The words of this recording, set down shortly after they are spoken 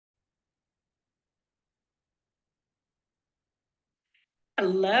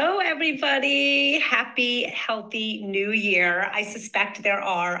Hello, everybody. Happy, healthy new year. I suspect there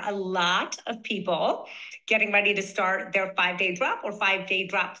are a lot of people getting ready to start their 5-day drop or 5-day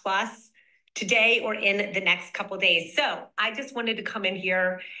drop plus today or in the next couple of days. So I just wanted to come in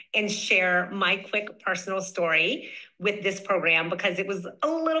here and share my quick personal story with this program because it was a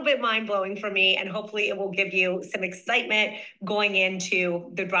little bit mind blowing for me. And hopefully it will give you some excitement going into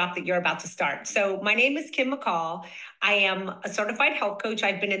the drop that you're about to start. So my name is Kim McColl. I am a certified health coach.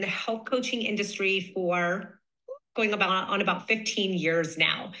 I've been in the health coaching industry for going about 15 years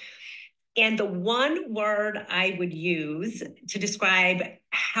now. And the one word I would use to describe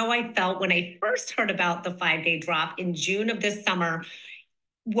how I felt when I first heard about the 5-day drop in June of this summer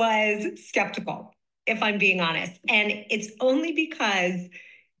was skeptical, if I'm being honest. And it's only because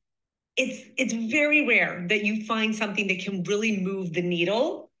it's very rare that you find something that can really move the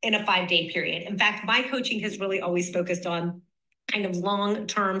needle in a 5-day period. In fact, my coaching has really always focused on kind of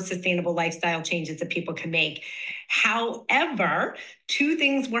long-term sustainable lifestyle changes that people can make. However, two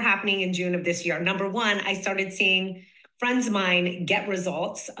things were happening in June of this year. Number one, I started seeing friends of mine get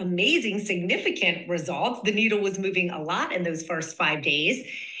results, amazing, significant results. The needle was moving a lot in those first 5 days.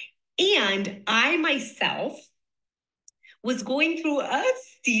 And I myself was going through a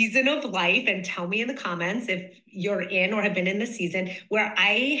season of life, and tell me in the comments if you're in or have been in the season where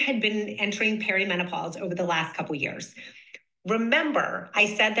I had been entering perimenopause over the last couple years. Remember, I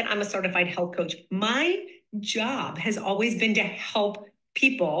said that I'm a certified health coach. My job has always been to help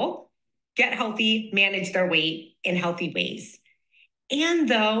people get healthy, manage their weight in healthy ways. And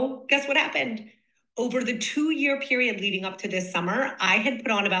though, guess what happened? Over the 2-year period leading up to this summer, I had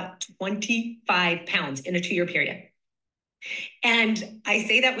put on about 25 pounds in a 2-year period. And I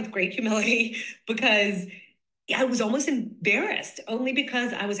say that with great humility because I was almost embarrassed only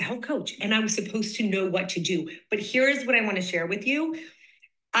because I was a health coach and I was supposed to know what to do. But here's what I want to share with you.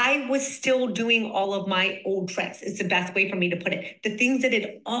 I was still doing all of my old tricks. It's the best way for me to put it. The things that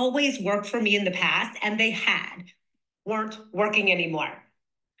had always worked for me in the past, and they had, weren't working anymore.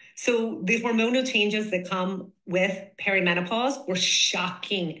 So the hormonal changes that come with perimenopause were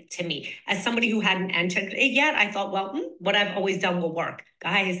shocking to me. As somebody who hadn't entered it yet, I thought, well, what I've always done will work.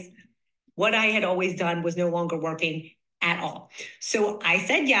 Guys, what I had always done was no longer working at all. So I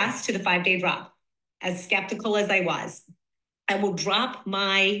said yes to the 5-day drop, as skeptical as I was. I will drop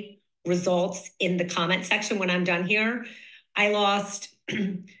my results in the comment section when I'm done here. I lost, I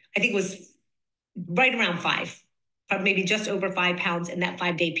think it was right around 5, maybe just over 5 pounds in that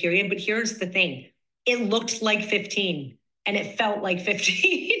 5-day period. But here's the thing. It looked like 15 and it felt like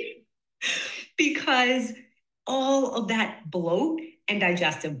 15 because all of that bloat and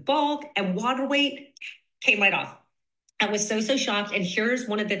digestive bulk and water weight came right off. I was so shocked. And here's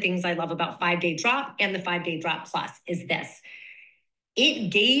one of the things I love about 5-day drop and the 5-day drop plus is this. It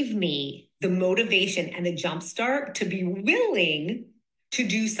gave me the motivation and the jump start to be willing to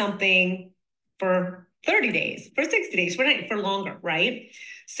do something for 30 days, for 60 days, for longer, right?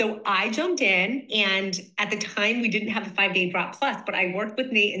 So I jumped in, and at the time we didn't have a 5-day drop plus, but I worked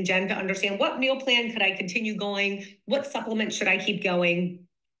with Nate and Jen to understand what meal plan could I continue going, what supplements should I keep going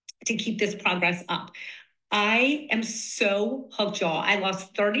to keep this progress up. I am so hooked, y'all. I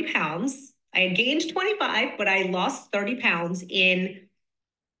lost 30 pounds. I had gained 25, but I lost 30 pounds in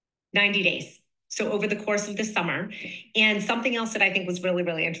 90 days. So over the course of the summer. And something else that I think was really,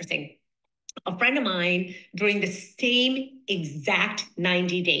 really interesting. A friend of mine during the same exact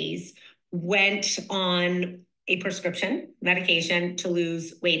 90 days went on a prescription medication to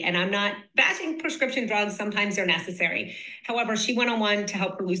lose weight. And I'm not bashing prescription drugs. Sometimes they're necessary. However, she went on one to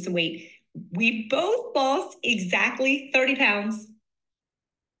help her lose some weight. We both lost exactly 30 pounds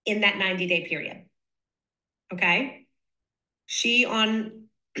in that 90-day period. Okay. She on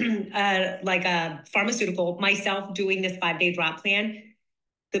like a pharmaceutical, myself doing this 5-day drop plan.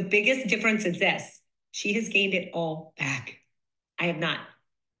 The biggest difference is this. She has gained it all back. I have not.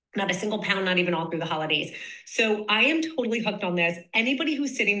 Not a single pound, not even all through the holidays. So I am totally hooked on this. Anybody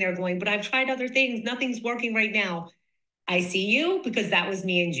who's sitting there going, but I've tried other things, nothing's working right now. I see you, because that was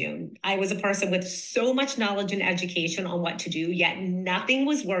me in June. I was a person with so much knowledge and education on what to do, yet nothing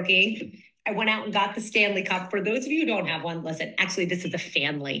was working. I went out and got the Stanley Cup. For those of you who don't have one, listen, actually, this is a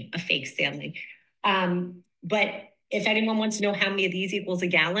fake Stanley. But if anyone wants to know how many of these equals a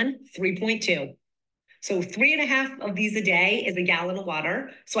gallon, 3.2. So 3.5 of these a day is a gallon of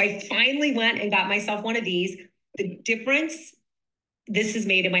water. So I finally went and got myself one of these. The difference this has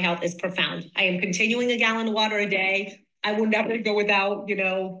made in my health is profound. I am continuing a gallon of water a day. I will never go without,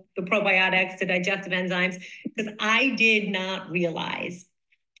 the probiotics, the digestive enzymes, because I did not realize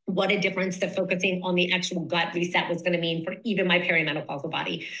what a difference that focusing on the actual gut reset was going to mean for even my perimenopausal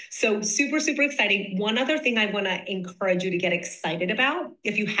body. So super, super exciting. One other thing I want to encourage you to get excited about,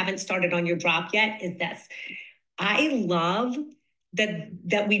 if you haven't started on your drop yet, is this. I love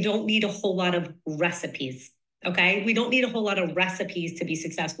that we don't need a whole lot of recipes. Okay. We don't need a whole lot of recipes to be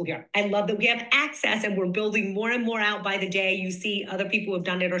successful here. I love that we have access and we're building more and more out by the day. You see other people who have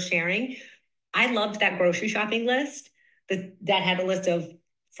done it or sharing. I loved that grocery shopping list that had a list of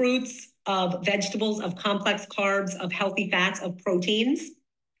fruits, of vegetables, of complex carbs, of healthy fats, of proteins.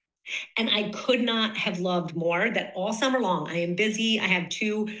 And I could not have loved more that all summer long. I am busy. I have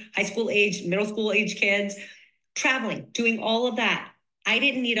 2 high school age, middle school age kids, traveling, doing all of that. I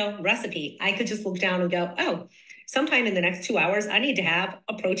didn't need a recipe. I could just look down and go, oh, sometime in the next 2 hours, I need to have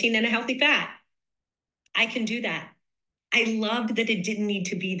a protein and a healthy fat. I can do that. I loved that it didn't need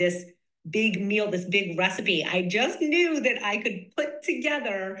to be this big meal, this big recipe. I just knew that I could put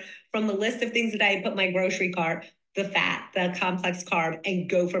together from the list of things that I had put in my grocery cart, the fat, the complex carb, and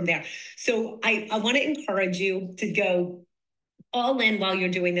go from there. So I want to encourage you to go all in while you're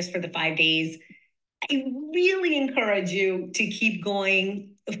doing this for the 5 days. I really encourage you to keep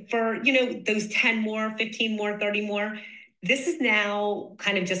going for, those 10 more, 15 more, 30 more. This is now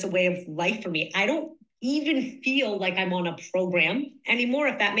kind of just a way of life for me. I don't even feel like I'm on a program anymore,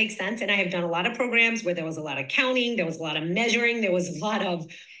 if that makes sense. And I have done a lot of programs where there was a lot of counting, there was a lot of measuring, there was a lot of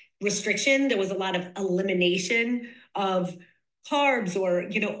restriction, there was a lot of elimination of carbs or,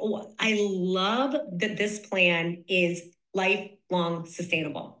 I love that this plan is lifelong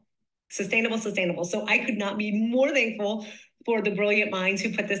sustainable. So I could not be more thankful for the brilliant minds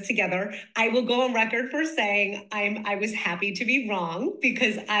who put this together. I will go on record for saying I was happy to be wrong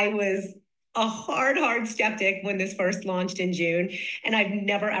because I was a hard skeptic when this first launched in June. And I've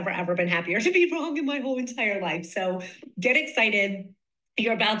never, ever been happier to be wrong in my whole entire life. So get excited.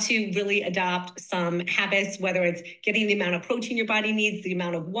 You're about to really adopt some habits, whether it's getting the amount of protein your body needs, the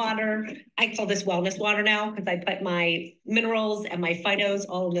amount of water. I call this wellness water now because I put my minerals and my phytos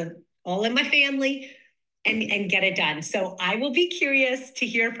all in my family and get it done. So I will be curious to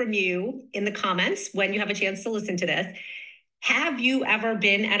hear from you in the comments when you have a chance to listen to this. Have you ever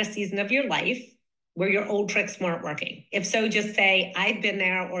been at a season of your life where your old tricks weren't working? If so, just say, I've been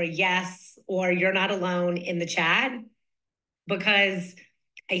there, or yes, or you're not alone in the chat, because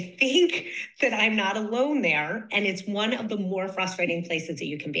I think that I'm not alone there. And it's one of the more frustrating places that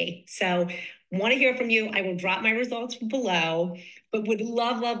you can be. So want to hear from you. I will drop my results below, but would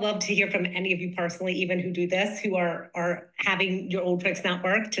love to hear from any of you personally, even who do this, who are having your old tricks not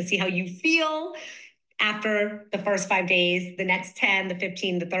work, to see how you feel after the first 5 days, the next 10, the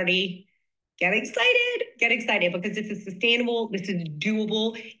 15, the 30. Get excited because this is sustainable, this is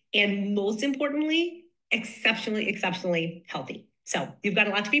doable, and most importantly, exceptionally healthy. So you've got a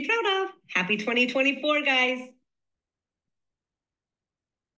lot to be proud of. Happy 2024, guys.